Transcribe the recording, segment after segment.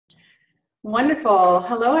Wonderful.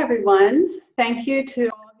 Hello, everyone. Thank you to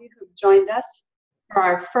all of you who've joined us for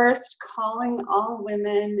our first Calling All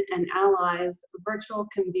Women and Allies virtual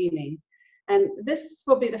convening. And this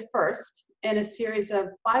will be the first in a series of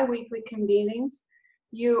bi-weekly convenings.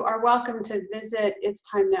 You are welcome to visit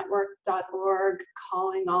itstimenetwork.org,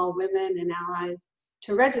 Calling All Women and Allies,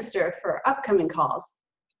 to register for upcoming calls.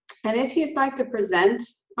 And if you'd like to present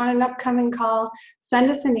on an upcoming call, send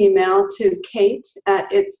us an email to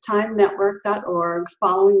kate@itstimenetwork.org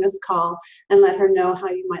following this call and let her know how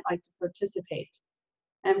you might like to participate.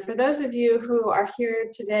 And for those of you who are here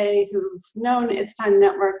today who've known It's Time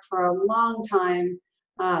Network for a long time,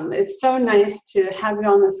 it's so nice to have you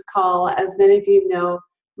on this call. As many of you know,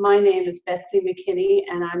 my name is Betsy McKinney,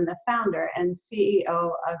 and I'm the founder and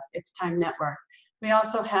CEO of It's Time Network. We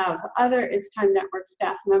also have other It's Time Network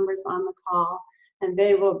staff members on the call, and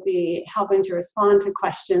they will be helping to respond to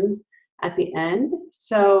questions at the end.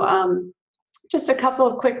 So just a couple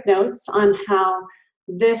of quick notes on how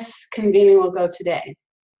this convening will go today.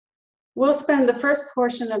 We'll spend the first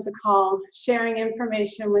portion of the call sharing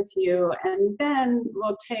information with you, and then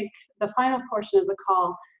we'll take the final portion of the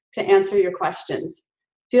call to answer your questions.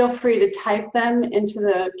 Feel free to type them into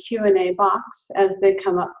the Q&A box as they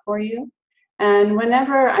come up for you. And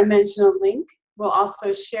whenever I mention a link, we'll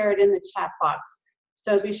also share it in the chat box.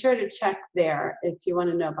 So be sure to check there if you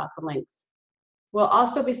want to know about the links. We'll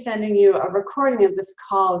also be sending you a recording of this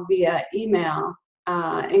call via email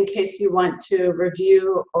in case you want to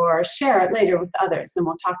review or share it later with others, and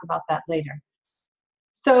we'll talk about that later.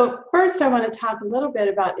 So first, I want to talk a little bit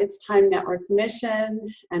about It's Time Network's mission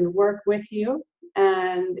and work with you.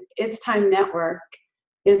 And It's Time Network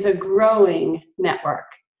is a growing network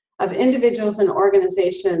of individuals and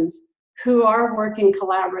organizations who are working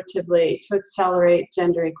collaboratively to accelerate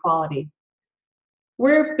gender equality.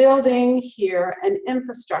 We're building here an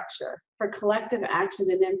infrastructure for collective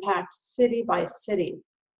action and impact city by city,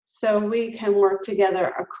 so we can work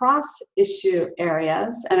together across issue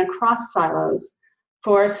areas and across silos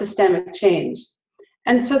for systemic change,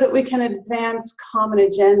 and so that we can advance common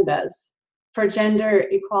agendas for gender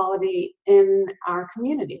equality in our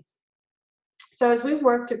communities. So as we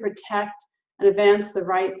work to protect and advance the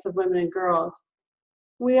rights of women and girls,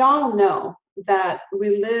 we all know that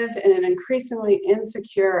we live in an increasingly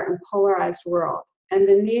insecure and polarized world, and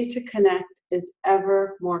the need to connect is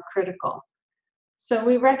ever more critical. So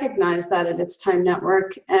we recognize that at It's Time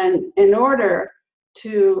Network, and in order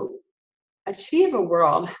to achieve a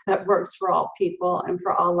world that works for all people and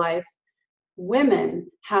for all life,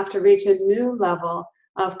 women have to reach a new level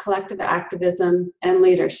of collective activism and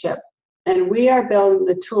leadership. And we are building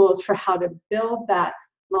the tools for how to build that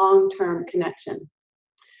long-term connection.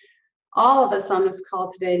 All of us on this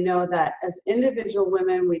call today know that as individual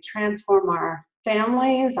women, we transform our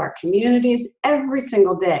families, our communities every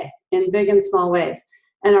single day in big and small ways.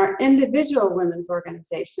 And our individual women's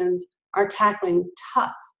organizations are tackling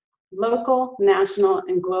tough local, national,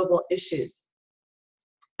 and global issues.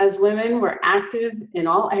 As women, we're active in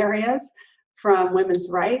all areas, from women's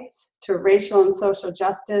rights to racial and social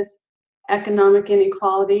justice, economic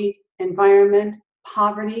inequality, environment,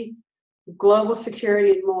 poverty, global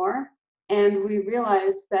security, and more. And we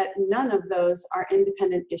realize that none of those are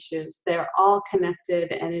independent issues. They're all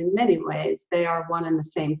connected, and in many ways, they are one and the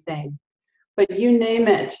same thing. But you name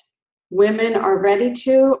it, women are ready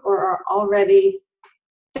to or are already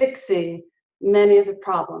fixing many of the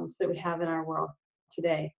problems that we have in our world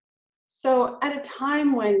today. So at a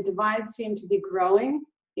time when divides seem to be growing,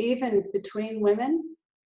 even between women,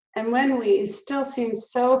 and when we still seem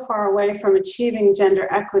so far away from achieving gender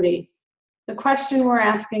equity, the question we're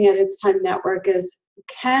asking at It's Time Network is,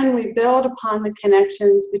 can we build upon the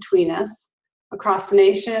connections between us across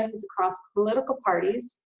nations, across political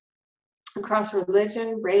parties, across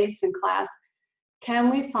religion, race, and class? Can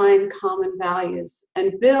we find common values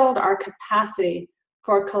and build our capacity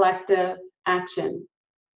for collective action?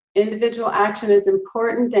 Individual action is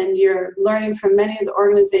important, and you're learning from many of the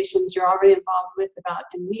organizations you're already involved with about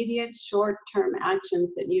immediate short-term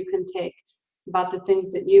actions that you can take about the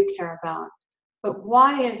things that you care about. But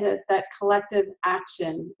why is it that collective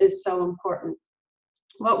action is so important?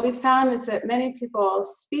 What we found is that many people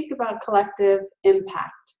speak about collective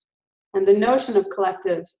impact and the notion of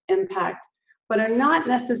collective impact, but are not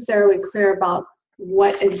necessarily clear about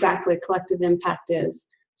what exactly collective impact is.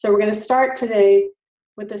 So we're going to start today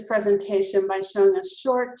with this presentation by showing a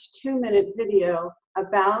short 2-minute video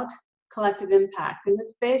about collective impact. And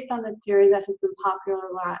it's based on the theory that has been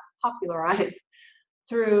popularized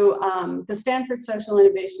through the Stanford Social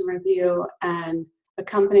Innovation Review and a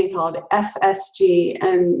company called FSG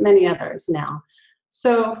and many others now.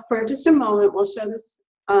 So for just a moment, we'll show this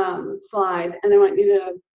slide, and I want you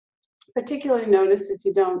to particularly notice, if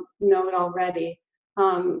you don't know it already,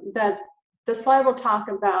 that the slide will talk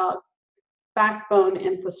about backbone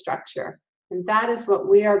infrastructure. And that is what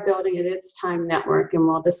we are building at It's Time Network, and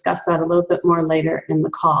we'll discuss that a little bit more later in the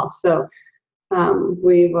call. So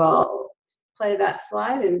we will play that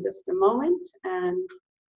slide in just a moment, and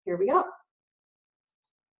here we go.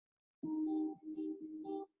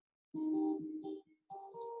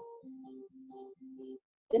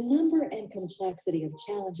 The number and complexity of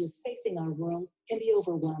challenges facing our world can be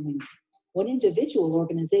overwhelming. When individual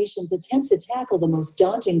organizations attempt to tackle the most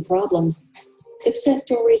daunting problems, success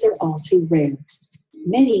stories are all too rare.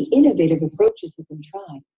 Many innovative approaches have been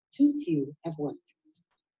tried, too few have worked.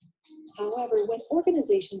 However, when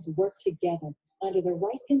organizations work together under the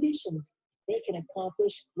right conditions, they can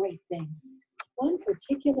accomplish great things. One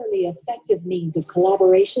particularly effective means of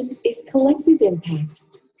collaboration is collective impact.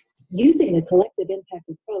 Using the collective impact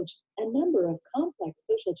approach, a number of complex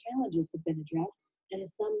social challenges have been addressed, and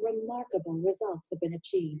some remarkable results have been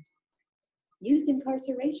achieved. Youth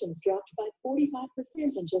incarcerations dropped by 45%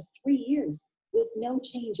 in just 3 years, with no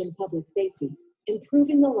change in public safety,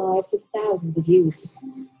 improving the lives of thousands of youths.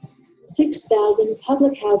 6,000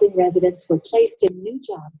 public housing residents were placed in new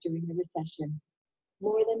jobs during the recession.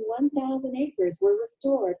 More than 1,000 acres were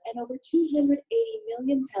restored, and over 280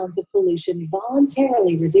 million pounds of pollution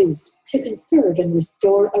voluntarily reduced to conserve and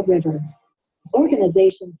restore a river.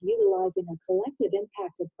 Organizations utilizing a collective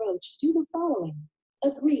impact approach do the following: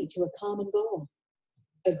 agree to a common goal,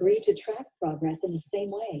 agree to track progress in the same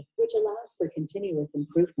way, which allows for continuous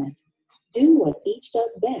improvement, do what each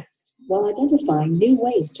does best while identifying new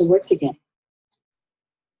ways to work together.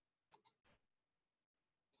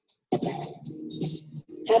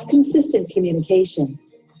 Have consistent communication.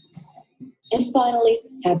 And finally,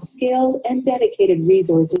 have skilled and dedicated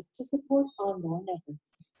resources to support ongoing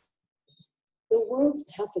efforts. The world's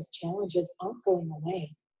toughest challenges aren't going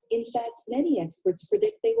away. In fact, many experts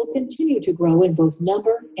predict they will continue to grow in both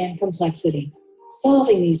number and complexity.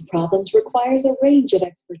 Solving these problems requires a range of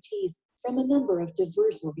expertise from a number of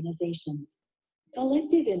diverse organizations.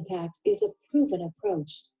 Collective impact is a proven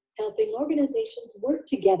approach, helping organizations work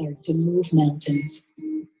together to move mountains.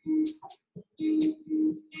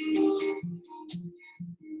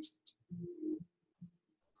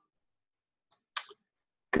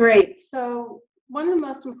 Great. So one of the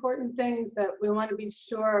most important things that we want to be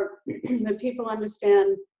sure that people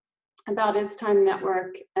understand about It's Time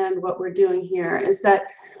Network and what we're doing here is that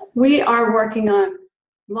we are working on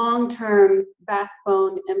long-term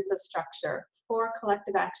backbone infrastructure for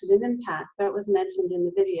collective action and impact that was mentioned in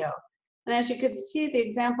the video. And as you could see the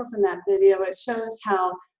examples in that video, it shows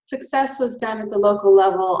how success was done at the local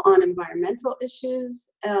level on environmental issues,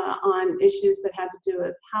 on issues that had to do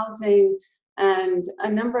with housing, and a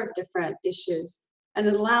number of different issues. And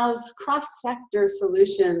it allows cross-sector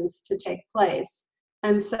solutions to take place.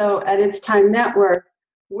 And so at It's Time Network,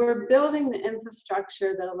 we're building the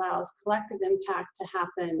infrastructure that allows collective impact to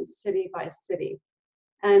happen city by city.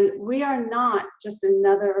 And we are not just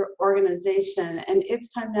another organization, and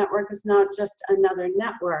It's Time Network is not just another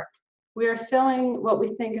network. We are filling what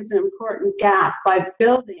we think is an important gap by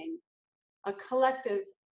building a collective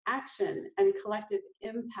action and collective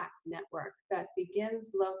impact network that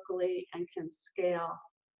begins locally and can scale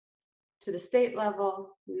to the state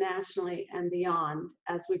level, nationally, and beyond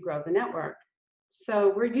as we grow the network.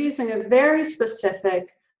 So we're using a very specific,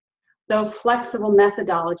 though flexible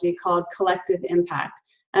methodology called collective impact.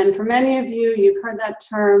 And for many of you, you've heard that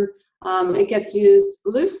term. It gets used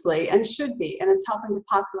loosely and should be, and it's helping to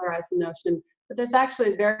popularize the notion. But there's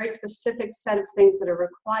actually a very specific set of things that are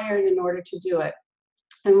required in order to do it.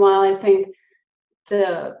 And while I think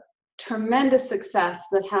the tremendous success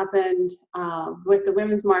that happened with the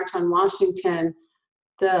Women's March on Washington,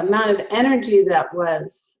 the amount of energy that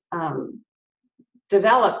was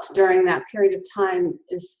developed during that period of time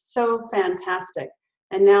is so fantastic.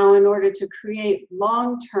 And now in order to create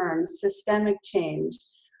long-term systemic change,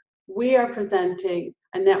 we are presenting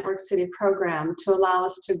a Network City program to allow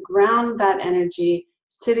us to ground that energy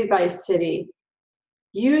city by city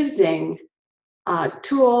using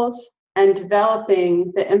tools and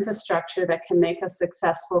developing the infrastructure that can make us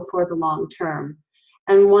successful for the long term.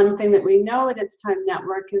 And one thing that we know at It's Time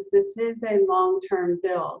Network is this is a long-term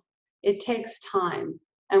build. It takes time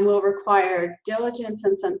and will require diligence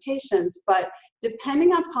and some patience, but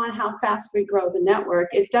depending upon how fast we grow the network,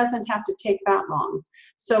 it doesn't have to take that long.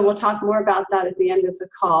 So we'll talk more about that at the end of the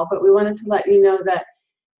call, but we wanted to let you know that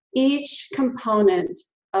each component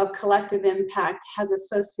of collective impact has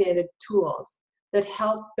associated tools that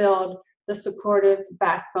help build the supportive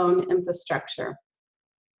backbone infrastructure.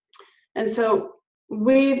 And so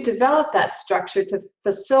we've developed that structure to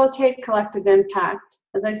facilitate collective impact,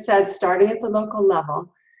 as I said, starting at the local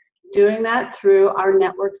level, doing that through our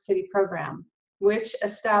Network City program, which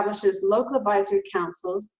establishes local advisory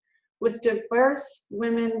councils with diverse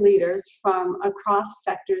women leaders from across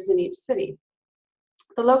sectors in each city.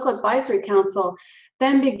 The local advisory council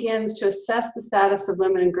then begins to assess the status of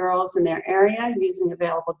women and girls in their area using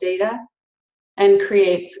available data and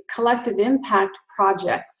creates collective impact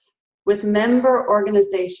projects with member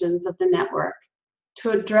organizations of the network to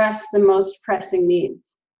address the most pressing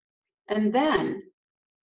needs. And then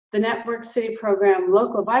the Network City Program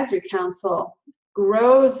Local Advisory Council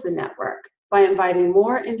grows the network by inviting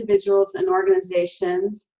more individuals and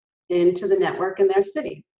organizations into the network in their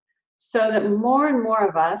city, so that more and more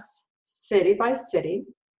of us, city by city,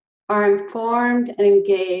 are informed and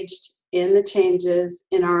engaged in the changes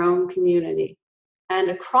in our own community. And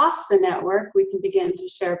across the network, we can begin to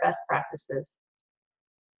share best practices.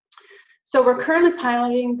 So we're currently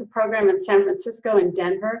piloting the program in San Francisco and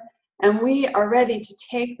Denver, and we are ready to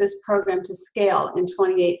take this program to scale in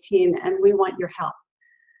 2018, and we want your help.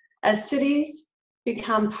 As cities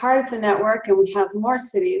become part of the network and we have more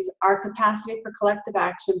cities, our capacity for collective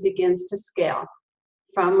action begins to scale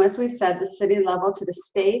from, as we said, the city level to the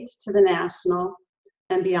state, to the national,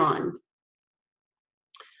 and beyond.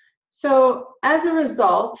 So as a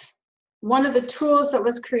result, one of the tools that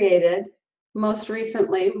was created most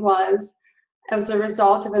recently was as a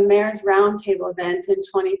result of a Mayor's Roundtable event in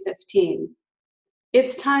 2015.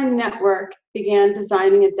 It's Time Network began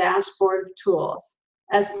designing a dashboard of tools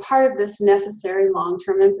as part of this necessary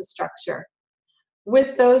long-term infrastructure.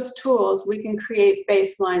 With those tools, we can create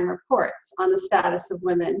baseline reports on the status of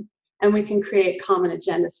women, and we can create common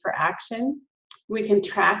agendas for action. We can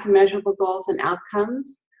track measurable goals and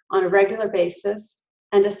outcomes on a regular basis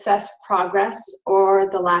and assess progress or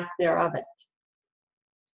the lack thereof it.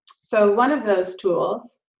 So one of those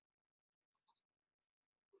tools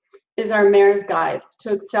is our Mayor's Guide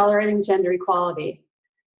to Accelerating Gender Equality.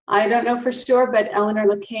 I don't know for sure, but Eleanor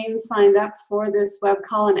LeCain signed up for this web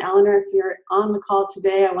call. And Eleanor, if you're on the call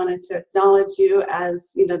today, I wanted to acknowledge you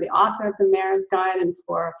as, you know, the author of the Mayor's Guide and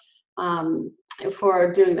for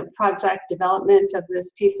doing the project development of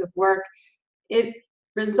this piece of work. It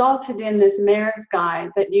resulted in this Mayor's Guide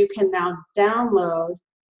that you can now download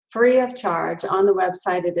free of charge on the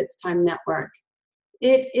website at It's Time Network.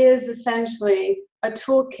 It is essentially a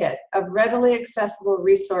toolkit of readily accessible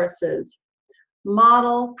resources,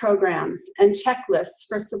 model programs, and checklists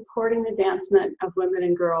for supporting the advancement of women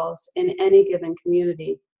and girls in any given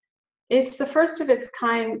community. It's the first of its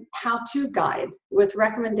kind how-to guide with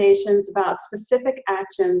recommendations about specific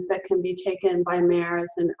actions that can be taken by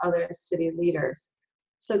mayors and other city leaders.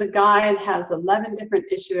 So the guide has 11 different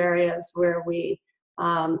issue areas where we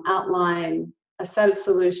outline a set of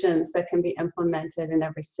solutions that can be implemented in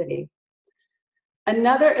every city.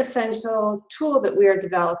 Another essential tool that we are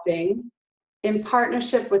developing in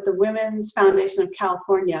partnership with the Women's Foundation of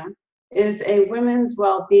California is a Women's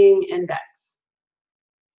Wellbeing Index.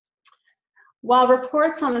 While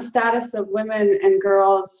reports on the status of women and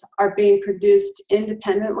girls are being produced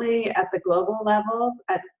independently at the global level,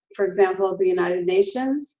 at, for example, the United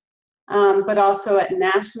Nations, but also at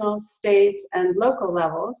national, state, and local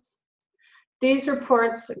levels, these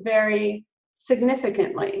reports vary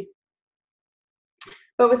significantly.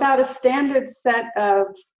 But without a standard set of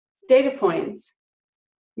data points,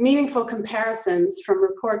 meaningful comparisons from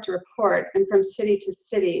report to report and from city to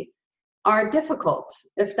city are difficult,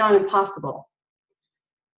 if not impossible.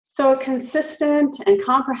 So a consistent and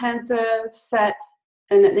comprehensive set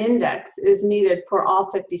and an index is needed for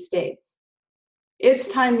all 50 states. It's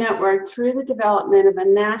Time Network, through the development of a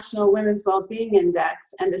national women's well-being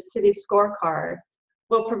index and a city scorecard,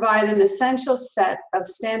 will provide an essential set of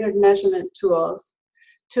standard measurement tools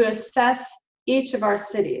to assess each of our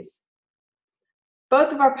cities.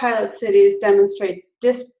 Both of our pilot cities demonstrate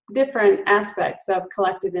different aspects of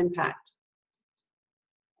collective impact.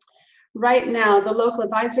 Right now, the Local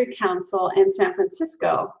Advisory Council in San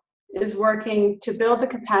Francisco is working to build the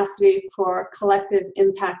capacity for collective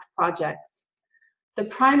impact projects. The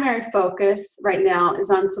primary focus right now is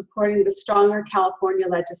on supporting the Stronger California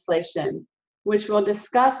legislation, which we'll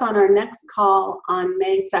discuss on our next call on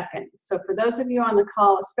May 2nd. So for those of you on the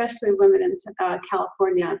call, especially women in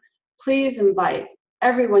California, please invite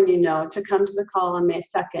everyone you know to come to the call on May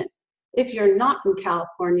 2nd. If you're not in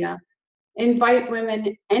California, invite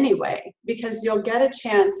women anyway, because you'll get a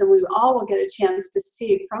chance, and we all will get a chance to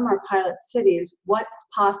see from our pilot cities what's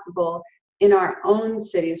possible in our own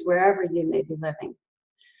cities, wherever you may be living.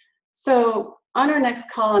 So on our next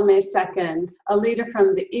call on May 2nd, a leader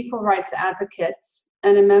from the Equal Rights Advocates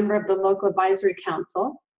and a member of the local advisory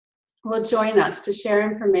council will join us to share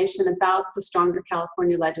information about the Stronger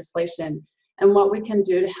California legislation and what we can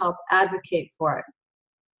do to help advocate for it.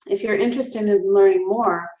 If you're interested in learning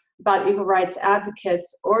more about Equal Rights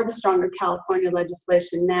Advocates or the Stronger California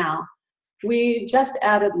legislation now, we just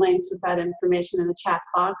added links with that information in the chat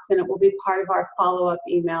box, and it will be part of our follow-up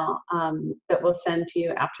email that we'll send to you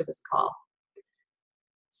after this call.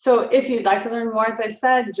 So if you'd like to learn more, as I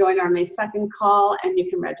said, join our May 2nd call, and you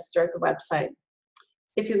can register at the website.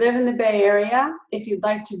 If you live in the Bay Area, if you'd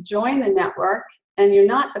like to join the network and you're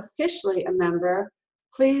not officially a member,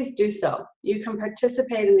 please do so. You can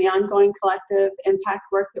participate in the ongoing collective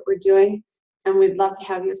impact work that we're doing, and we'd love to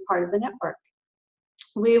have you as part of the network.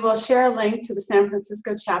 We will share a link to the San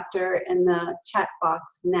Francisco chapter in the chat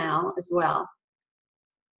box now as well.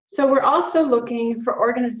 So we're also looking for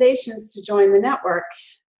organizations to join the network.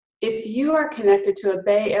 If you are connected to a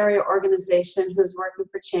Bay Area organization who's working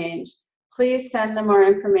for change, please send them our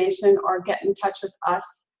information or get in touch with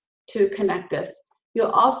us to connect us. You'll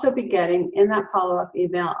also be getting in that follow-up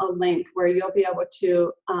email a link where you'll be able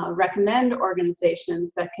to recommend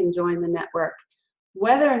organizations that can join the network,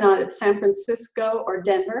 whether or not it's San Francisco or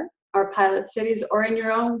Denver, our pilot cities, or in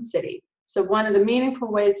your own city. So one of the meaningful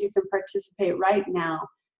ways you can participate right now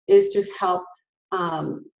is to help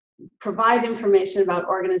provide information about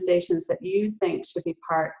organizations that you think should be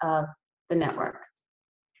part of the network.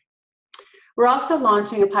 We're also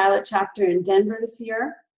launching a pilot chapter in Denver this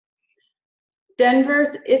year.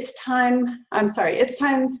 Denver's It's Time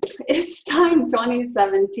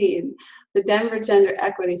 2017, the Denver Gender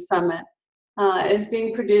Equity Summit, is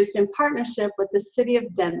being produced in partnership with the City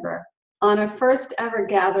of Denver on a first ever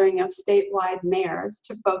gathering of statewide mayors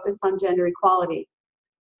to focus on gender equality.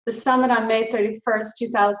 The summit on May 31st,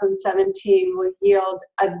 2017 will yield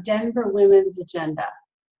a Denver Women's Agenda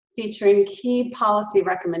featuring key policy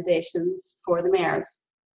recommendations for the mayors.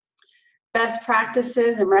 Best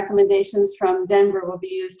practices and recommendations from Denver will be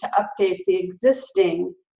used to update the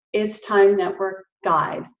existing It's Time Network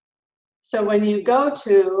guide. So when you go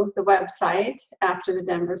to the website after the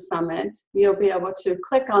Denver Summit, you'll be able to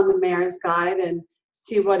click on the Mayor's Guide and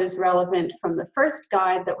see what is relevant from the first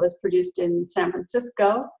guide that was produced in San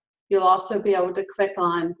Francisco. You'll also be able to click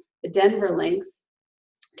on the Denver links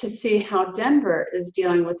to see how Denver is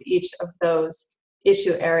dealing with each of those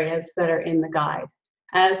issue areas that are in the guide.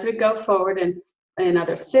 As we go forward in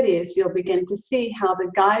other cities, you'll begin to see how the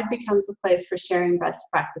guide becomes a place for sharing best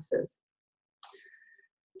practices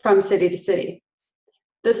from city to city.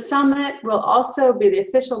 The summit will also be the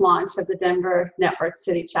official launch of the Denver Network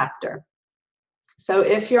City chapter. So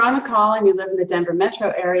if you're on the call and you live in the Denver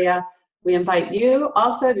metro area, we invite you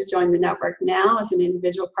also to join the network now as an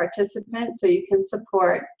individual participant so you can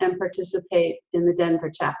support and participate in the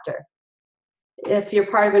Denver chapter. If you're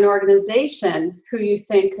part of an organization who you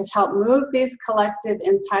think could help move these collective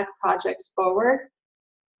impact projects forward,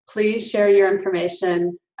 please share your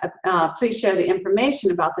information. Please share the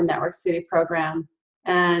information about the Network City program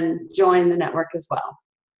and join the network as well.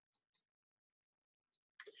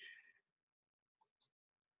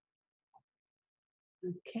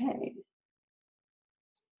 Okay.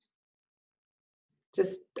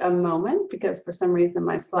 Just a moment, because for some reason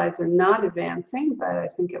my slides are not advancing, but I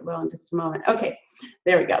think it will in just a moment. Okay,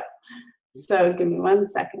 there we go. So give me 1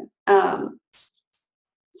 second.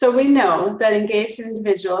 So we know that engaged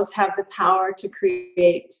individuals have the power to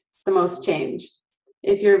create the most change.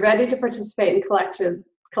 If you're ready to participate in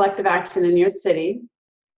collective action in your city,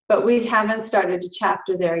 but we haven't started a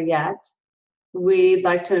chapter there yet, we'd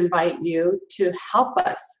like to invite you to help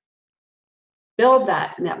us build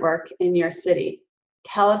that network in your city.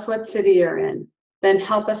 Tell us what city you're in, then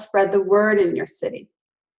help us spread the word in your city.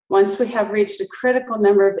 Once we have reached a critical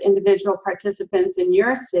number of individual participants in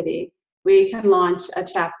your city, we can launch a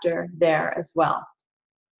chapter there as well.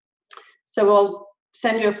 So we'll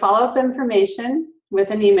send you a follow-up information with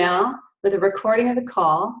an email, with a recording of the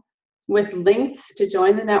call, with links to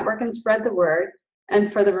join the network and spread the word.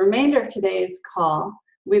 And for the remainder of today's call,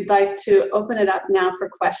 we'd like to open it up now for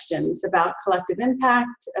questions about collective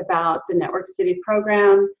impact, about the Network City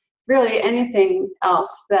program, really anything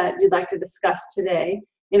else that you'd like to discuss today.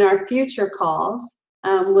 In our future calls,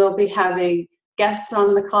 we'll be having guests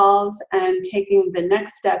on the calls and taking the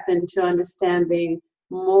next step into understanding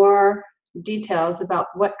more details about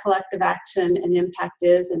what collective action and impact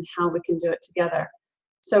is and how we can do it together.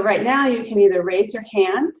 So right now you can either raise your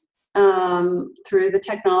hand through the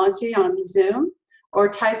technology on Zoom, or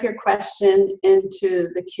type your question into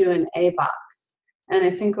the Q&A box. And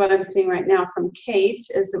I think what I'm seeing right now from Kate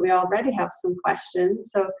is that we already have some questions.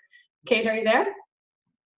 So Kate, are you there?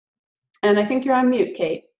 And I think you're on mute,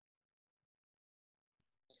 Kate.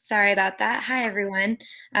 Sorry about that. Hi, everyone.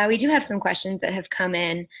 We do have some questions that have come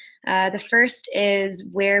in. The first is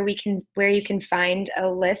where you can find a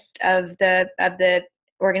list of the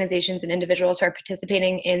organizations and individuals who are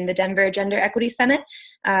participating in the Denver Gender Equity Summit.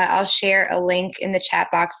 I'll share a link in the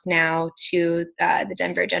chat box now to the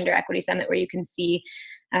Denver Gender Equity Summit, where you can see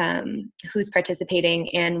who's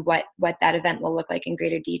participating and what that event will look like in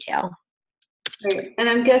greater detail. Great. And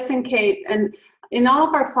I'm guessing, Kate, and in all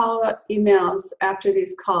of our follow-up emails after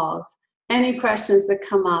these calls, any questions that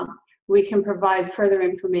come up, we can provide further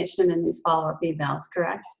information in these follow-up emails,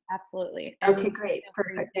 correct? Absolutely. Okay, great.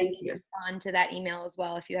 Perfect. Thank you. Respond to that email as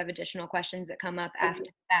well if you have additional questions that come up after the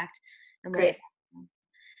fact. And great.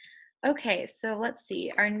 Okay, so let's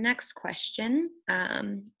see. Our next question,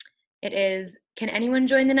 it is, can anyone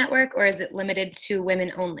join the network, or is it limited to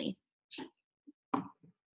women only?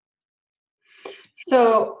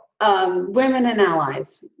 So women and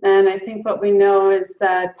allies. And I think what we know is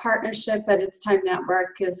that partnership at It's Time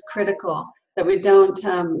Network is critical, that we don't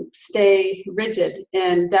stay rigid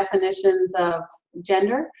in definitions of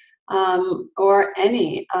gender or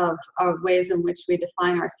any of our ways in which we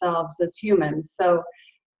define ourselves as humans. So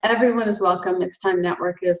everyone is welcome. It's Time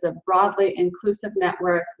Network is a broadly inclusive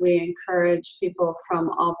network. We encourage people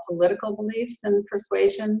from all political beliefs and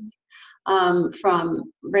persuasions,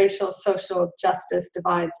 from racial, social justice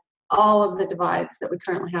divides, all of the divides that we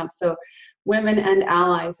currently have. So women and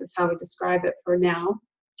allies is how we describe it for now.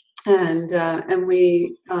 And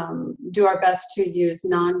we do our best to use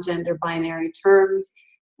non-gender binary terms.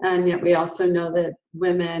 And yet we also know that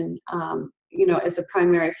women, is a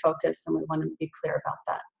primary focus, and we want to be clear about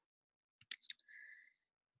that.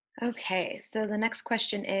 Okay, so the next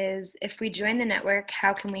question is, if we join the network,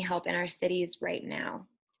 how can we help in our cities right now?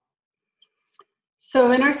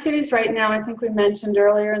 So in our cities right now, I think we mentioned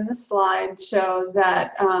earlier in the slide show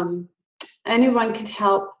that anyone could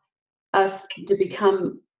help us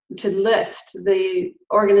to list the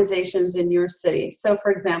organizations in your city. So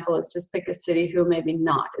for example, let's just pick a city who maybe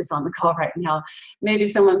not is on the call right now. Maybe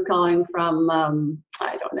someone's calling from,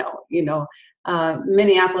 I don't know,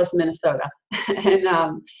 Minneapolis, Minnesota.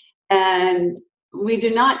 And we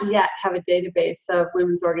do not yet have a database of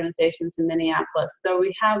women's organizations in Minneapolis, though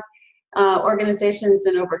we have organizations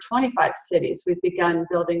in over 25 cities. We've begun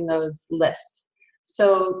building those lists.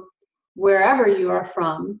 So wherever you are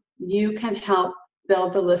from, you can help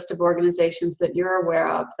build the list of organizations that you're aware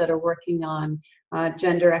of that are working on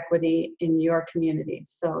gender equity in your community.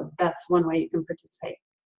 So that's one way you can participate.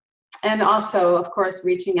 And also, of course,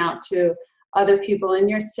 reaching out to other people in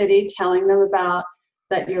your city, telling them about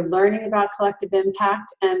that you're learning about collective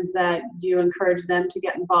impact, and that you encourage them to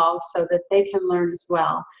get involved so that they can learn as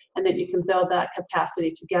well, and that you can build that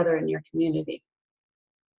capacity together in your community.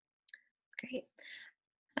 Great.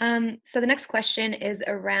 So the next question is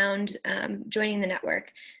around joining the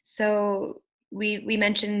network. So we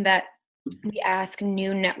mentioned that we ask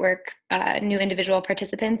new individual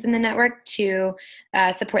participants in the network to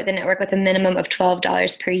support the network with a minimum of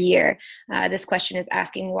 $12 per year. This question is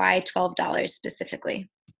asking why $12 specifically.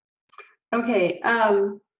 Okay,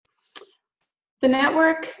 the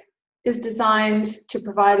network is designed to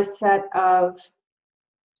provide a set of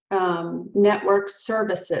network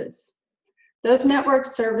services. Those network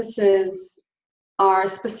services are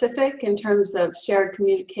specific in terms of shared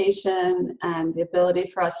communication and the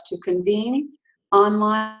ability for us to convene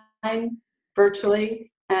online,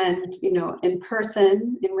 virtually, and in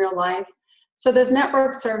person, in real life. So those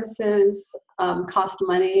network services cost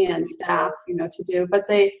money and staff, to do, but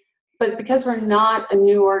because we're not a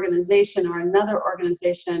new organization or another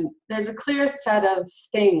organization, there's a clear set of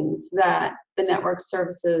things that the network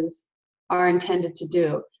services are intended to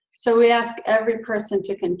do. So we ask every person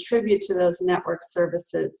to contribute to those network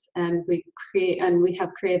services, and we have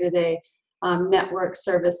created a network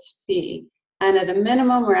service fee. And at a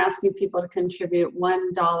minimum, we're asking people to contribute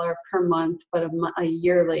 $1 per month, but a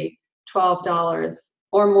yearly $12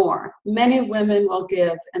 or more. Many women will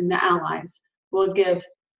give, and the allies will give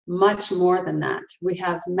much more than that. We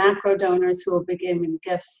have macro donors who will be giving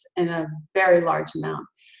gifts in a very large amount.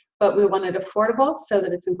 But we want it affordable so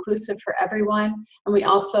that it's inclusive for everyone. And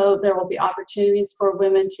there will be opportunities for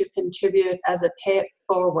women to contribute as a pay it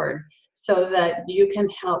forward, so that you can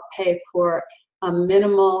help pay for a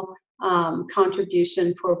minimal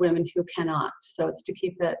contribution for women who cannot. So it's to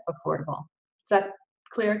keep it affordable. Is that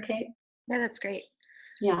clear, Kate? Yeah, that's great.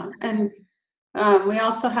 Yeah, and we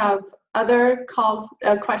also have other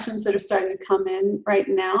questions that are starting to come in right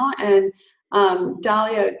now. And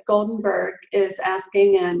Dahlia Goldenberg is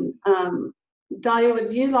asking, and Dahlia,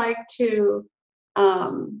 would you like to,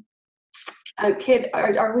 Kate,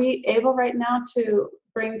 are we able right now to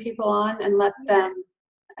bring people on and let them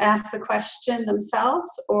ask the question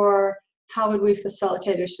themselves, or how would we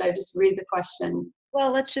facilitate, or should I just read the question?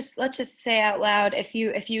 Well, let's just say out loud, if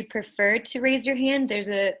you'd prefer to raise your hand,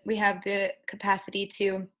 we have the capacity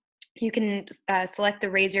to, you can select the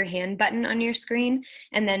raise your hand button on your screen,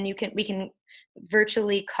 and then we can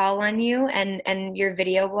virtually call on you, and your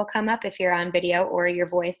video will come up if you're on video, or your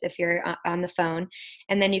voice if you're on the phone,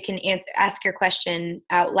 and then you can ask your question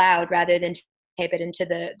out loud rather than type it into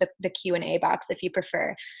the Q&A box if you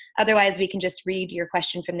prefer. Otherwise, we can just read your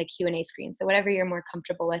question from the Q&A screen. So whatever you're more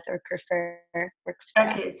comfortable with or prefer works for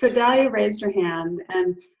us. Okay, so Dahlia raised her hand,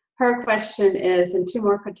 and her question is, and two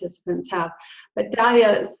more participants have, but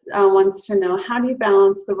Dahlia wants to know, how do you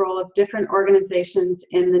balance the role of different organizations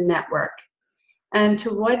in the network? And to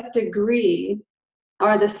what degree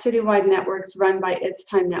are the citywide networks run by It's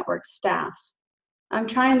Time Network staff? I'm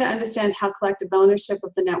trying to understand how collective ownership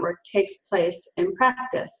of the network takes place in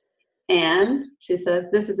practice. And she says,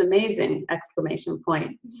 this is amazing, exclamation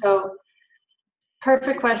point. So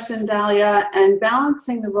perfect question, Dahlia. And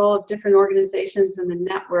balancing the role of different organizations in the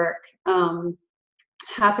network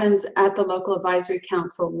happens at the local advisory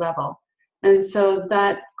council level. And so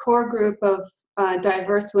that core group of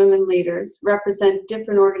diverse women leaders represent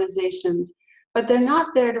different organizations, but they're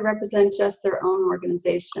not there to represent just their own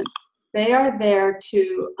organization. They are there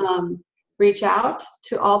to reach out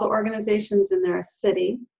to all the organizations in their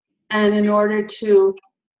city, and in order to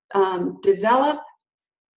develop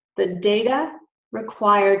the data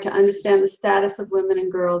required to understand the status of women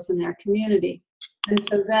and girls in their community. And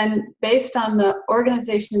so then, based on the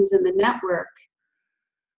organizations in the network,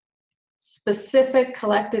 specific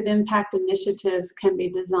collective impact initiatives can be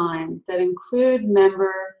designed that include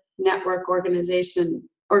member network organization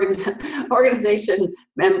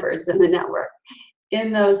members in the network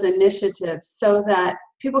in those initiatives, so that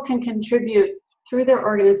people can contribute through their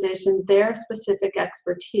organization their specific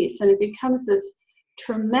expertise, and it becomes this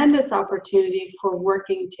tremendous opportunity for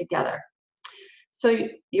working together. So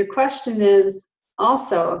your question is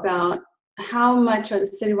also about how much are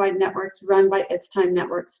the citywide networks run by It's Time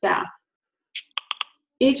Network staff.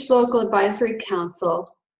 Each local advisory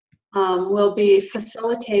council will be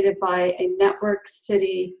facilitated by a network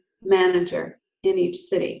city manager in each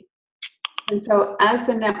city. And so as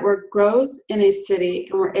the network grows in a city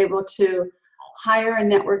and we're able to hire a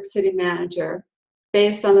network city manager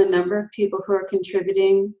based on the number of people who are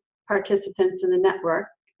contributing participants in the network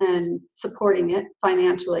and supporting it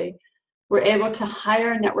financially, we're able to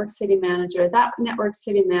hire a network city manager. That network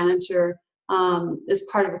city manager is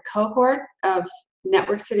part of a cohort of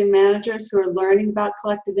network city managers who are learning about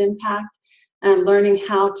collective impact and learning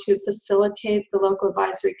how to facilitate the local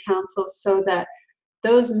advisory council, so that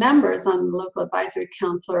those members on the local advisory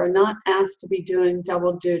council are not asked to be doing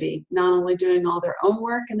double duty, not only doing all their own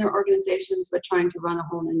work in their organizations, but trying to run a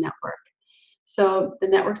whole new network. So the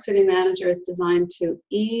network city manager is designed to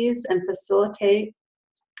ease and facilitate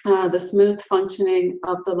the smooth functioning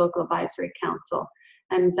of the local advisory council.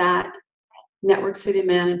 And that network city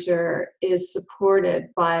manager is supported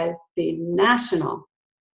by the national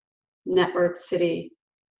network city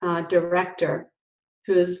director,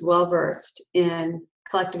 who is well-versed in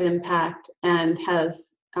collective impact and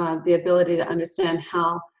has the ability to understand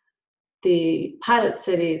how the pilot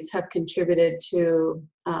cities have contributed to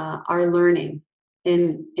our learning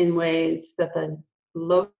in ways that the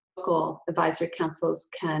local advisory councils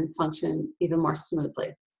can function even more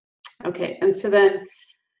smoothly. Okay, and so then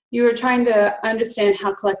you were trying to understand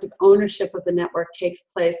how collective ownership of the network takes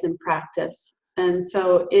place in practice. And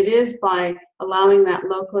so it is by allowing that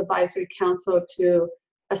local advisory council to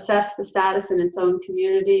assess the status in its own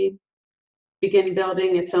community, begin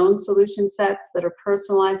building its own solution sets that are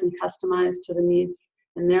personalized and customized to the needs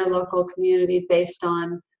in their local community based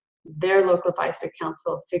on their local advisory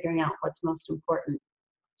council figuring out what's most important.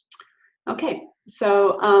 Okay,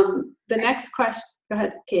 so the next question, go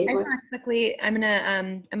ahead, Kate. I just want to quickly, I'm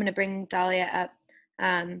gonna bring Dahlia up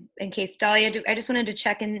in case, Dahlia, I just wanted to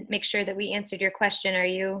check and make sure that we answered your question. Are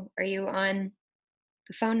you on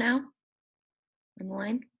the phone now? On the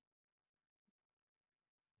line?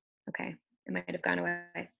 Okay, it might have gone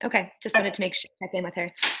away. Okay, just wanted to make sure, check in with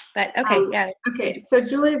her. But okay, yeah. Okay, so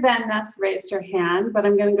Julie Van Ness raised her hand, but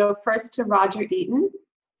I'm going to go first to Roger Eaton.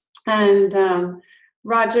 And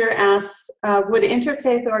Roger asks, would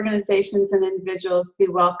interfaith organizations and individuals be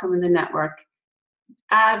welcome in the network?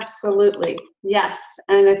 Absolutely, yes.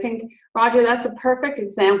 And I think, Roger, that's a perfect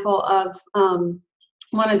example of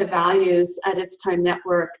one of the values at It's Time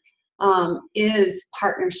Network is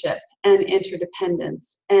partnership and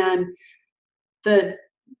interdependence. And the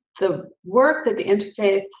work that the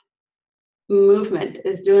interfaith movement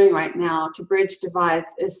is doing right now to bridge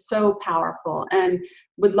divides is so powerful, and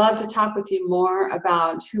would love to talk with you more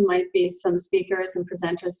about who might be some speakers and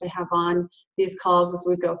presenters to have on these calls as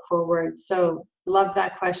we go forward. So love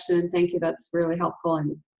that question. Thank you. That's really helpful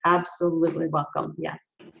and absolutely welcome.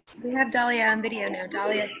 Yes. We have Dahlia on video now.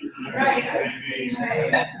 Dahlia.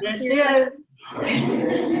 There she is.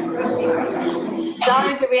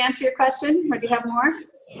 Dahlia, did we answer your question, or do you have more?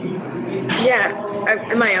 Yeah.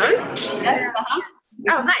 Am I on? Yes. Uh-huh.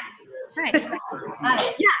 Oh, hi. Hi.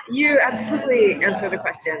 Hi. Yeah, you absolutely answered the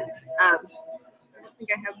question. I don't think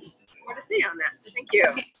I have more to say on that, so thank you.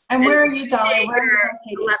 And where are you, Dahlia? Where are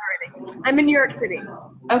you located? Elaborating. I'm in New York City.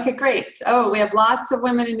 Okay, great. Oh, we have lots of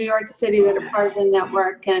women in New York City that are part of the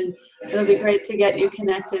network, and it'll be great to get you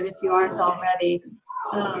connected if you aren't already.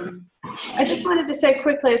 I just wanted to say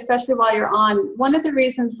quickly, especially while you're on, one of the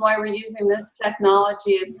reasons why we're using this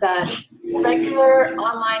technology is that regular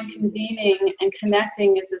online convening and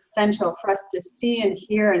connecting is essential for us to see and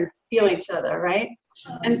hear and feel each other, right?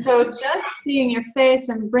 And so just seeing your face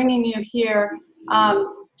and bringing you here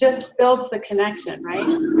just builds the connection, right?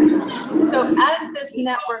 So as this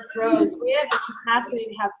network grows, we have the capacity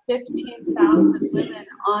to have 15,000 women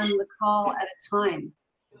on the call at a time,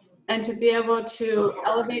 and to be able to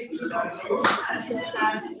elevate people to active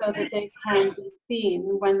status so that they can be seen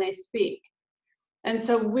when they speak. And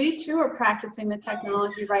so we too are practicing the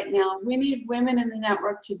technology right now. We need women in the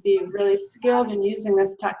network to be really skilled in using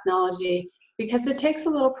this technology because it takes a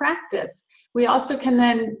little practice. We also can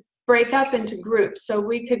then break up into groups. So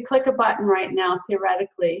we could click a button right now,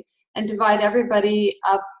 theoretically, and divide everybody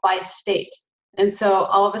up by state. And so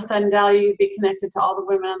all of a sudden, Dahlia, you'd be connected to all the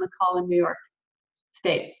women on the call in New York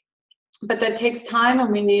State. But that takes time,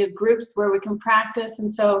 and we need groups where we can practice.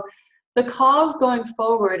 And so the calls going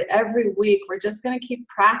forward every week, we're just going to keep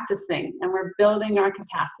practicing, and we're building our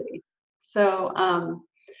capacity. So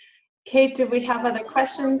Kate, do we have other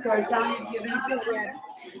questions, or Dahlia, do you have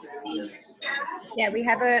anything? Yeah, we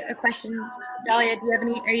have a question. Dahlia, do you have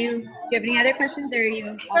any? Do you have any other questions, or are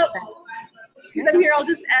you all set? Since I'm here, I'll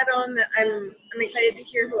just add on that I'm excited to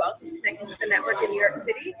hear who else is connected to the network in New York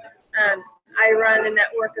City. I run a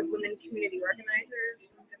network of women community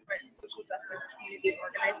organizers from different social justice community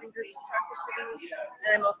organizing groups across the city,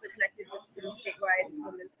 and I'm also connected with some statewide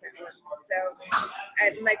women's networks. So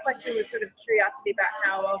my question was sort of curiosity about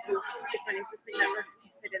how all those different existing networks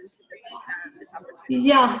can fit into this opportunity.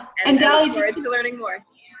 Yeah, and Dahlia, I look forward to learning more.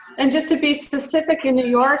 And just to be specific, in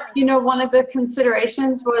New York, you know, one of the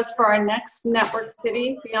considerations was for our next network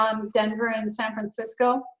city beyond Denver and San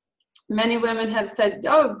Francisco. Many women have said,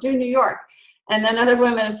 oh, do New York. And then other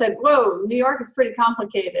women have said, whoa, New York is pretty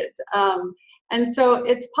complicated. And so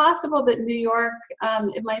it's possible that New York,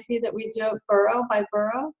 it might be that we do it borough by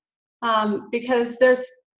borough, because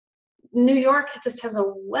New York just has a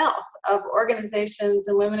wealth of organizations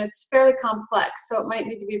and women. It's fairly complex, so it might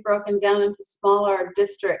need to be broken down into smaller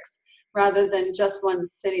districts rather than just one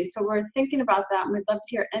city. So we're thinking about that, and we'd love to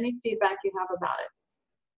hear any feedback you have about it.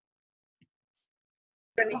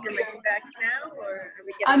 Do you want to hear my feedback now, or are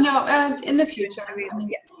we getting? No, in the future.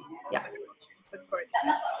 Yeah. Look forward to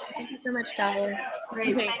it. Thank you so much, Dahlia.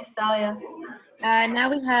 Great, thanks, Dahlia. Now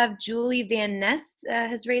we have Julie Van Ness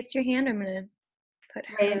has raised her hand. I'm going to put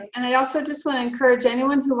her. Great, and I also just want to encourage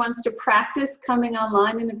anyone who wants to practice coming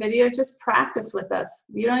online in a video, just practice with us.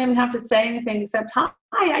 You don't even have to say anything except, hi,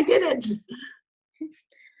 I did it.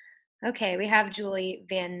 Okay, we have Julie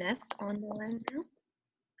Van Ness on the line now.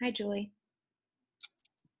 Hi, Julie.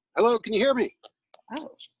 Hello, can you hear me?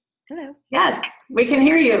 Oh, hello. Yes, we can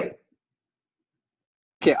hear you.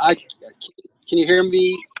 Okay, can you hear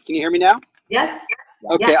me? Can you hear me now? Yes.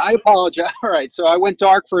 Okay, Yeah. I apologize. All right, so I went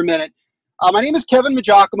dark for a minute. My name is Kevin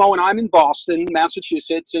Majacomo, and I'm in Boston,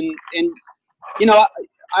 Massachusetts. And you know,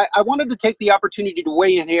 I wanted to take the opportunity to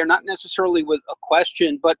weigh in here, not necessarily with a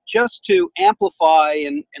question, but just to amplify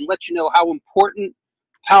and let you know how important,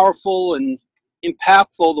 powerful, and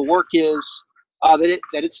impactful the work is that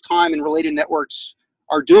It's Time and related networks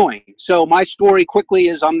are doing. So my story quickly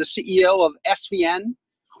is I'm the CEO of SVN,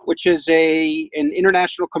 which is an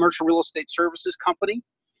international commercial real estate services company.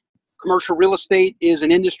 Commercial real estate is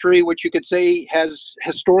an industry which you could say has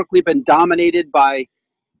historically been dominated by,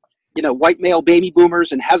 you know, white male baby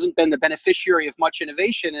boomers and hasn't been the beneficiary of much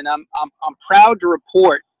innovation. And I'm proud to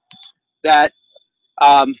report that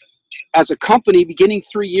as a company, beginning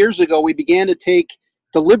 3 years ago, we began to take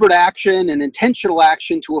deliberate action and intentional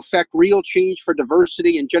action to affect real change for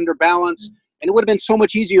diversity and gender balance And it would have been so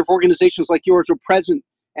much easier if organizations like yours were present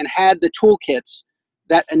and had the toolkits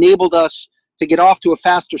that enabled us to get off to a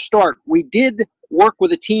faster start. We did work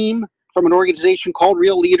with a team from an organization called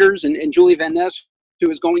Real Leaders, and Julie Van Ness,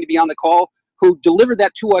 who is going to be on the call, who delivered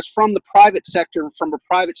that to us from the private sector, from a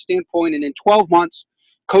private standpoint, and in 12 months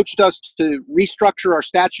coached us to restructure our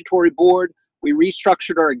statutory board. We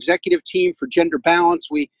restructured our executive team for gender balance.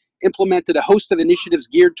 We implemented a host of initiatives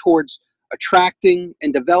geared towards attracting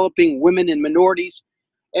and developing women and minorities.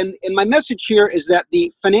 And my message here is that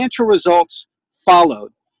the financial results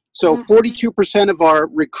followed. So 42% of our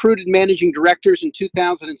recruited managing directors in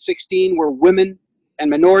 2016 were women and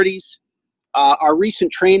minorities. Our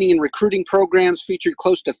recent training and recruiting programs featured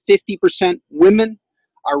close to 50% women.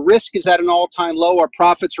 Our risk is at an all-time low. Our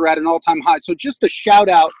profits are at an all-time high. So just a shout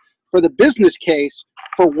out for the business case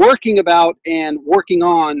for working about and working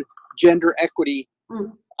on gender equity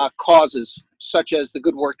causes, such as the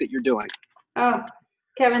good work that you're doing. Oh,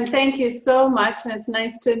 Kevin, thank you so much. And it's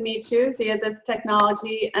nice to meet you via this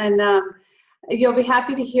technology. And you'll be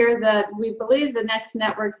happy to hear that we believe the next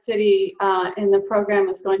network city in the program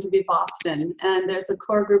is going to be Boston. And there's a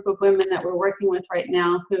core group of women that we're working with right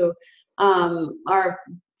now who are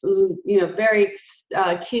very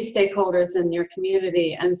key stakeholders in your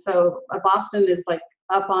community. And so Boston is like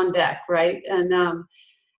up on deck, right?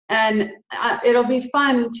 And it'll be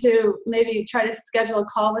fun to maybe try to schedule a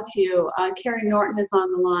call with you. Carrie Norton is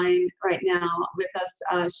on the line right now with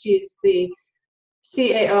us. She's the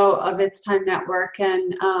CAO of It's Time Network.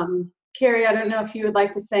 And Carrie, I don't know if you would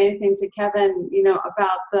like to say anything to Kevin,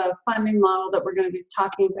 about the funding model that we're going to be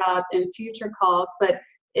talking about in future calls, but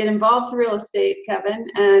it involves real estate, Kevin,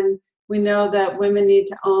 and we know that women need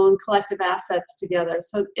to own collective assets together.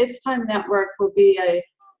 So It's Time Network will be a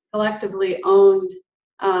collectively owned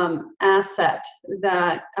asset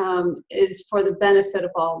that is for the benefit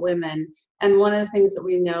of all women. And one of the things that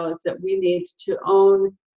we know is that we need to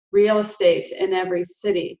own real estate in every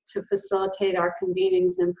city to facilitate our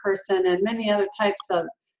convenings in person and many other types of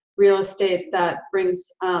real estate that brings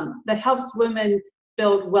that helps women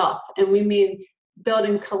build wealth, and we mean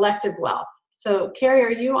building collective wealth. So Carrie,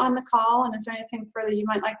 are you on the call, and is there anything further you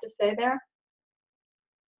might like to say there?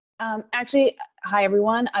 Actually, hi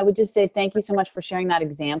everyone. I would just say thank you so much for sharing that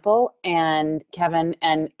example, and Kevin,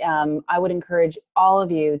 and I would encourage all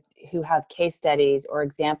of you who have case studies or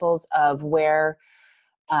examples of where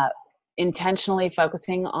intentionally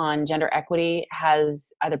focusing on gender equity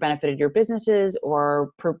has either benefited your businesses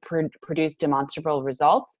or produced demonstrable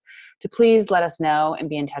results, to please let us know and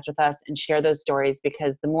be in touch with us and share those stories,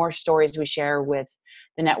 because the more stories we share with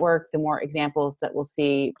the network, the more examples that we'll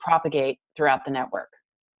see propagate throughout the network.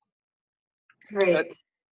 Great.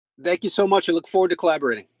 Thank you so much. I look forward to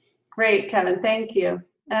collaborating. Great, Kevin. Thank you.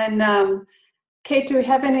 And Kate, do we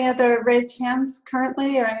have any other raised hands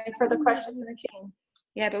currently, or any further questions in the queue?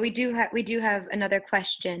 Yeah, but we do have another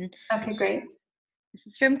question. Okay, great. This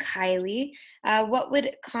is from Kylie. What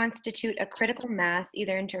would constitute a critical mass,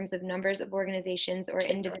 either in terms of numbers of organizations or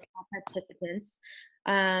individual participants,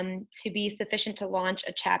 to be sufficient to launch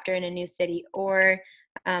a chapter in a new city? Or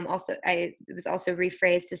it was also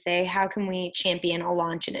rephrased to say, how can we champion a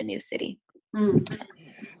launch in a new city?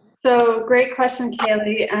 So great question,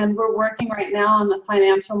 Kaylee. And we're working right now on the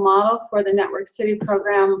financial model for the Network City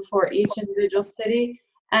program for each individual city.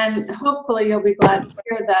 And hopefully you'll be glad to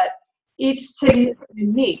hear that each city is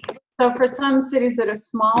unique. So for some cities that are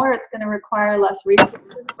smaller, it's going to require less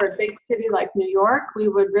resources. For a big city like New York, we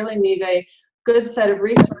would really need a good set of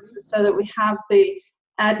resources so that we have the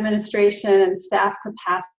administration and staff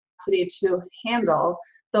capacity to handle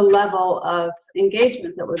the level of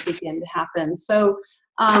engagement that would begin to happen. So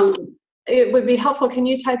it would be helpful. Can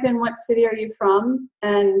you type in what city are you from?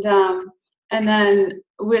 And then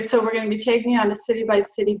we're going to be taking it on a city by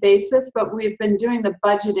city basis, but we've been doing the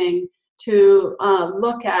budgeting to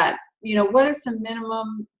look at, what are some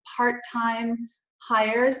minimum part-time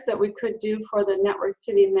hires that we could do for the network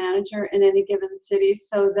city manager in any given city,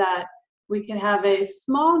 so that we can have a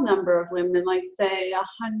small number of women, like say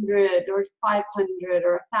 100 or 500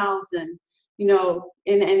 or 1,000,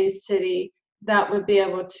 in any city, that would be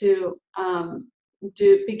able to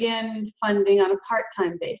begin funding on a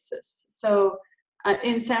part-time basis. So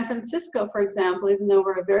in San Francisco, for example, even though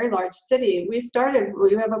we're a very large city, we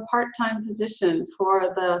have a part-time position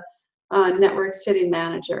for the network city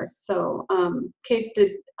manager. So Kate,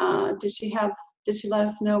 did she let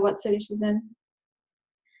us know what city she's in?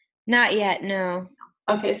 Not yet, no.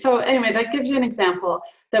 Okay, so anyway, that gives you an example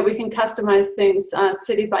that we can customize things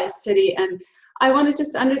city by city. And I want to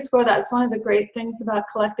just underscore that it's one of the great things about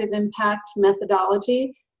collective impact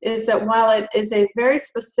methodology is that while it is a very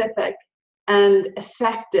specific and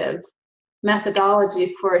effective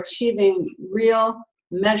methodology for achieving real,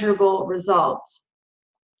 measurable results.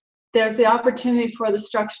 There's the opportunity for the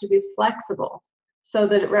structure to be flexible so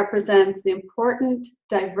that it represents the important,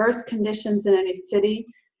 diverse conditions in any city,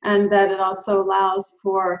 and that it also allows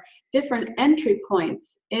for different entry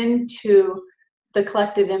points into the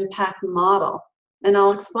collective impact model. And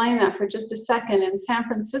I'll explain that for just a second. In San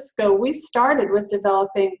Francisco, we started with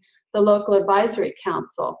developing the local advisory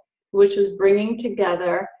council, which was bringing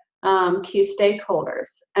together key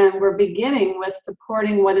stakeholders. And we're beginning with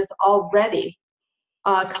supporting what is already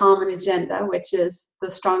a common agenda, which is the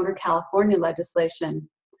stronger California legislation.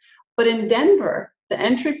 But in Denver, the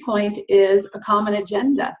entry point is a common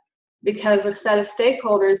agenda, because a set of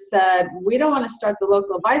stakeholders said, we don't want to start the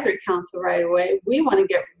local advisory council right away. We want to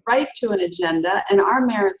get right to an agenda, and our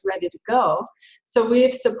mayor is ready to go. So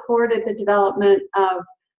we've supported the development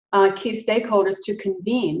of key stakeholders to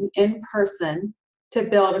convene in person to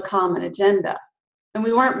build a common agenda. And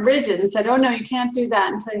we weren't rigid and said, oh no, you can't do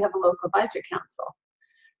that until you have a local advisory council.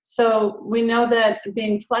 So we know that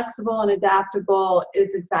being flexible and adaptable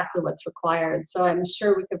is exactly what's required. So I'm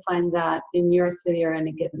sure we could find that in your city or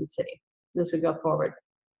any given city as we go forward.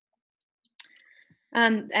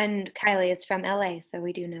 And Kylie is from LA, so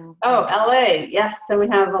we do know. Oh, LA, yes. So we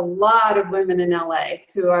have a lot of women in LA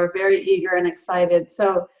who are very eager and excited.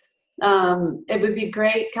 So it would be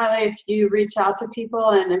great, Kylie, if you reach out to people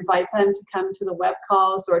and invite them to come to the web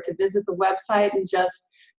calls or to visit the website and just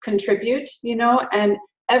contribute, you know, and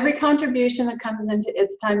every contribution that comes into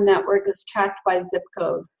It's Time Network is tracked by zip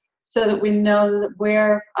code so that we know that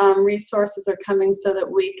where resources are coming so that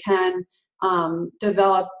we can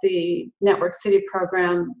develop the Network City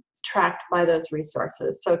program tracked by those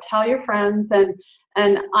resources. So tell your friends, and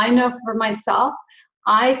I know for myself,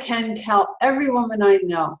 I can tell every woman I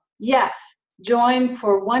know, yes, join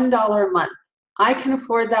for $1 a month. I can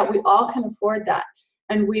afford that. We all can afford that.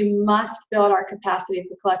 And we must build our capacity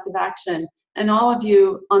for collective action. And all of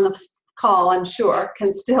you on the call, I'm sure,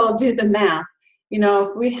 can still do the math. You know,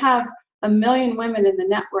 if we have 1 million women in the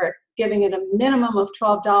network giving it a minimum of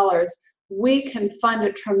 $12, we can fund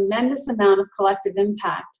a tremendous amount of collective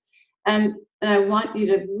impact. And I want you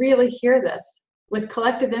to really hear this. With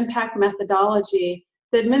collective impact methodology,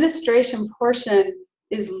 the administration portion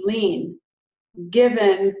is lean,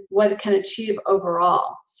 given what it can achieve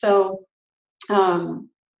overall. So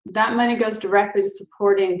that money goes directly to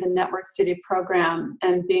supporting the Network City program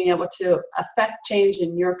and being able to affect change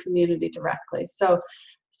in your community directly. So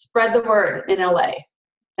spread the word in LA,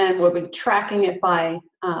 and we'll be tracking it by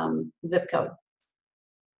zip code.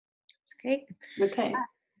 That's great. Okay.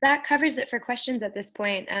 That covers it for questions at this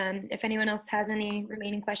point. If anyone else has any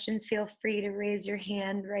remaining questions, feel free to raise your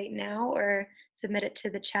hand right now or submit it to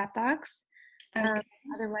the chat box. Okay.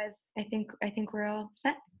 Otherwise, I think we're all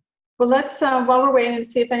set. Well, let's, while we're waiting to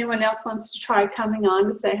see if anyone else wants to try coming on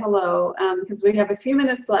to say hello, because we have a few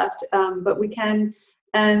minutes left, but we can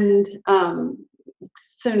end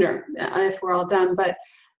sooner if we're all done. But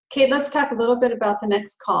Kate, let's talk a little bit about the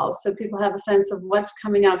next call so people have a sense of what's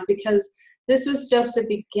coming up, because this was just a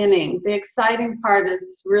beginning. The exciting part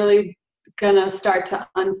is really going to start to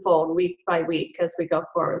unfold week by week as we go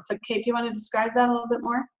forward. So Kate, do you want to describe that a little bit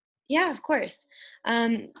more? Yeah, of course.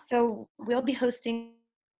 So we'll be hosting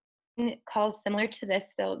calls similar to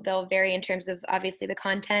this. They'll vary in terms of obviously the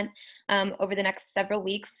content over the next several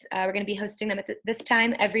weeks. We're going to be hosting them at this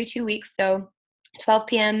time every 2 weeks. So 12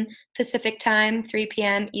 p.m. Pacific time, 3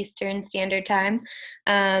 p.m. Eastern Standard Time,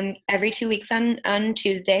 every 2 weeks on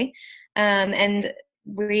Tuesday. And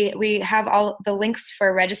we have all the links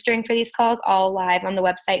for registering for these calls all live on the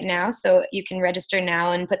website now, so you can register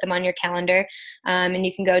now and put them on your calendar. And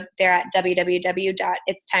you can go there at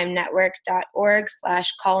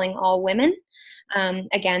www.itstimenetwork.org/callingallwomen.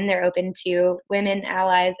 Again, they're open to women,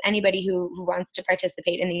 allies, anybody who wants to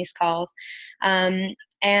participate in these calls.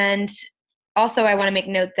 And also, I want to make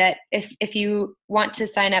note that if you want to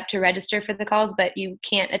sign up to register for the calls, but you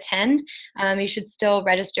can't attend, you should still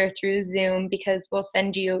register through Zoom, because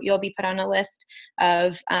you'll be put on a list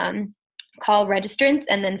of call registrants,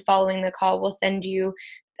 and then following the call, we'll send you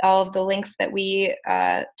all of the links that we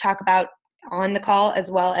talk about on the call, as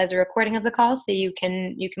well as a recording of the call, so you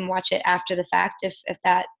can watch it after the fact if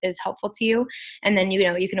that is helpful to you. And then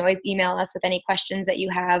you can always email us with any questions that you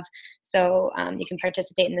have, so you can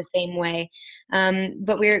participate in the same way.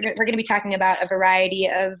 But we're going to be talking about a variety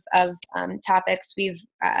of topics. We've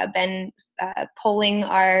been polling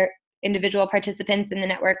our individual participants in the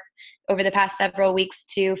network over the past several weeks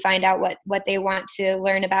to find out what they want to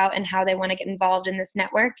learn about and how they want to get involved in this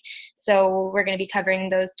network. So we're going to be covering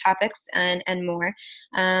those topics and more.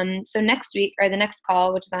 So next week, or the next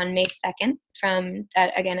call, which is on May 2nd,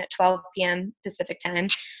 again at 12 p.m. Pacific time,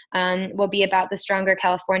 will be about the Stronger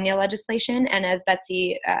California legislation. And as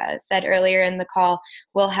Betsy said earlier in the call,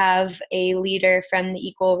 we'll have a leader from the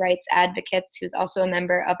Equal Rights Advocates, who's also a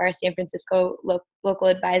member of our San Francisco Local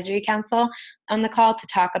Advisory Council, on the call to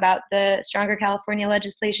talk about the Stronger California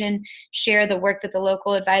legislation, share the work that the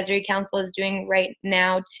Local Advisory Council is doing right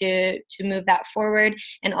now to move that forward,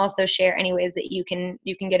 and also share any ways that you can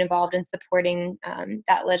get involved in supporting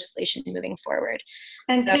that legislation moving forward.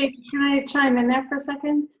 And Kate, can I chime in there for a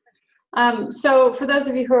second? So for those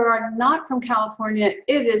of you who are not from California,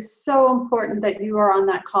 it is so important that you are on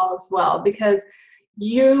that call as well, because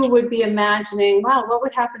you would be imagining, wow, what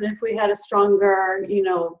would happen if we had a stronger,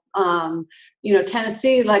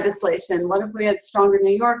 Tennessee legislation? What if we had stronger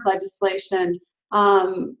New York legislation?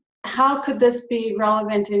 How could this be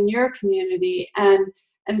relevant in your community? And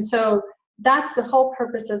so that's the whole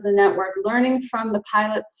purpose of the network, learning from the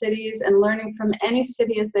pilot cities and learning from any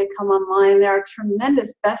city as they come online. There are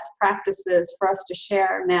tremendous best practices for us to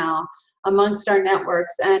share now amongst our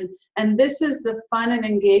networks. And this is the fun and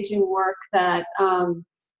engaging work that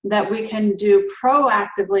we can do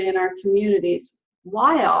proactively in our communities,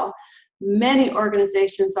 while many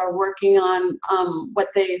organizations are working on what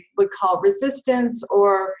they would call resistance,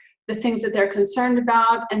 or the things that they're concerned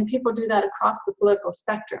about, and people do that across the political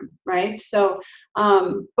spectrum, right? So,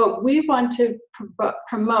 but we want to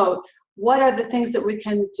promote what are the things that we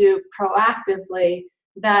can do proactively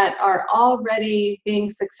that are already being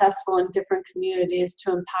successful in different communities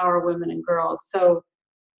to empower women and girls. So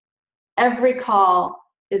every call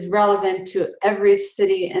is relevant to every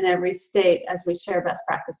city and every state as we share best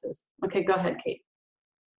practices. Okay, go ahead, Kate.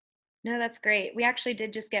 No, that's great. We actually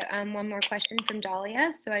did just get one more question from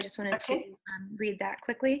Dahlia, so I just wanted to read that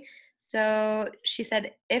quickly. So she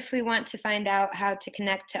said, if we want to find out how to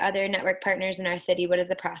connect to other network partners in our city, what is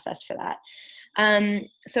the process for that?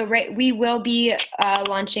 We will be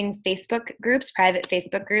launching Facebook groups, private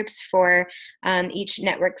Facebook groups for each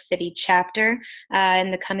network city chapter in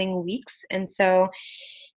the coming weeks. And so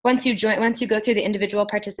once you go through the individual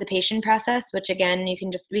participation process, which again, you can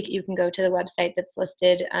go to the website that's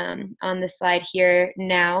listed on the slide here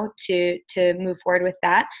now to move forward with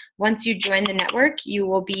that. Once you join the network, you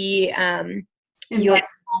will be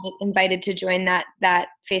invited to join that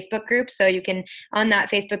Facebook group. So you can, on that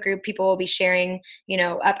Facebook group, people will be sharing,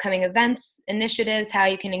 upcoming events, initiatives, how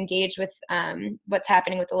you can engage with what's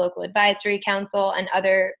happening with the local advisory council and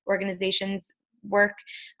other organizations work,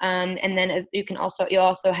 and then you'll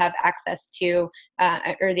also have access to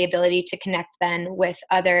or the ability to connect then with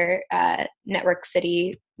other other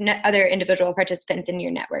individual participants in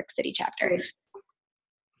your network city chapter.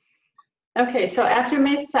 Okay, so after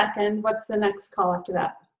May 2nd, what's the next call after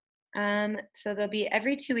that? So there'll be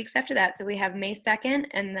every 2 weeks after that. So we have May 2nd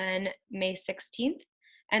and then May 16th.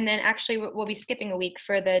 And then actually we'll be skipping a week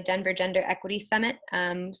for the Denver Gender Equity Summit.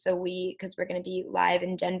 Because we're going to be live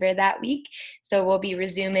in Denver that week. So we'll be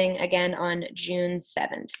resuming again on June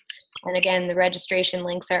 7th. And again, the registration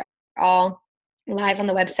links are all live on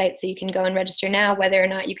the website, so you can go and register now. Whether or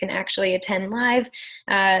not you can actually attend live,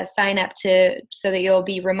 sign up so that you'll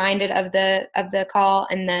be reminded of the call,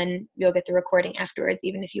 and then you'll get the recording afterwards,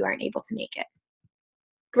 even if you aren't able to make it.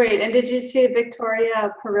 Great. And did you see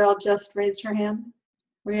Victoria Peril just raised her hand?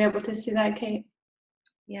 Were you able to see that, Kate?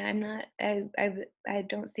 Yeah, I'm not. I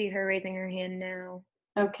don't see her raising her hand now.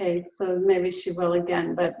 Okay, so maybe she will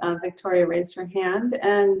again. But Victoria raised her hand,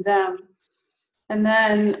 and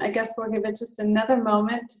then I guess we'll give it just another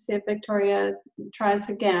moment to see if Victoria tries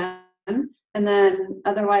again. And then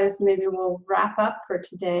otherwise, maybe we'll wrap up for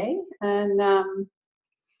today. And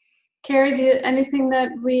Carrie, anything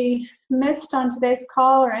that we missed on today's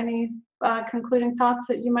call, or any concluding thoughts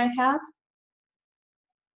that you might have?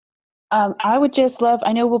 I would just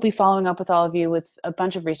I know we'll be following up with all of you with a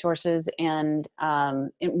bunch of resources and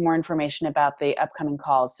more information about the upcoming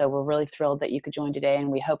calls. So we're really thrilled that you could join today,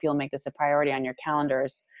 and we hope you'll make this a priority on your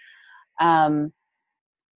calendars. As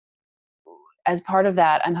part of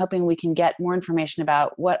that, I'm hoping we can get more information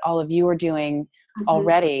about what all of you are doing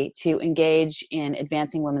already to engage in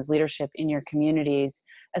advancing women's leadership in your communities,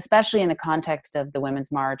 especially in the context of the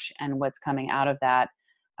Women's March and what's coming out of that.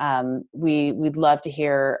 We'd love to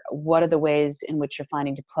hear what are the ways in which you're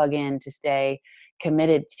finding to plug in to stay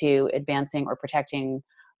committed to advancing or protecting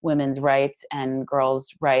women's rights and girls'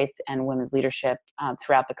 rights and women's leadership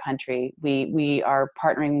throughout the country. We are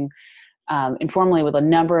partnering informally with a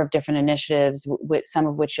number of different initiatives, some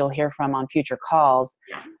of which you'll hear from on future calls.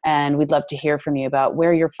 And we'd love to hear from you about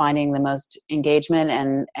where you're finding the most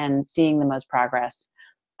engagement and seeing the most progress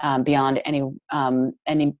beyond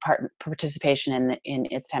any participation in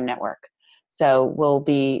It's Time Network. So we'll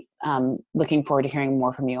be looking forward to hearing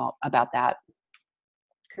more from you about that.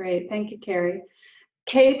 Great, thank you, Carrie.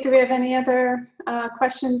 Kate, do we have any other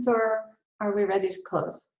questions, or are we ready to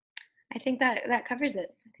close? I think that covers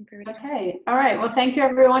it. I think we're ready. Okay, all right. Well, thank you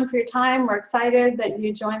everyone for your time. We're excited that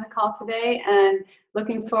you joined the call today and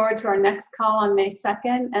looking forward to our next call on May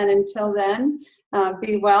 2nd. And until then,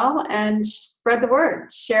 be well and spread the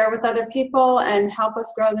word. Share with other people and help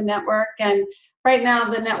us grow the network. And right now,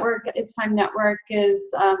 the network, It's Time Network,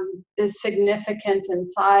 is significant in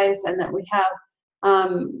size, and that we have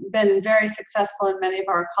been very successful in many of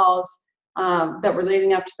our calls that were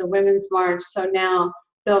leading up to the Women's March. So now,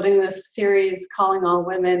 building this series, Calling All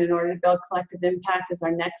Women in order to build collective impact, is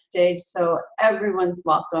our next stage. So everyone's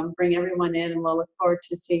welcome. Bring everyone in, and we'll look forward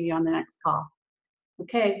to seeing you on the next call.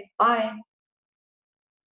 Okay, bye.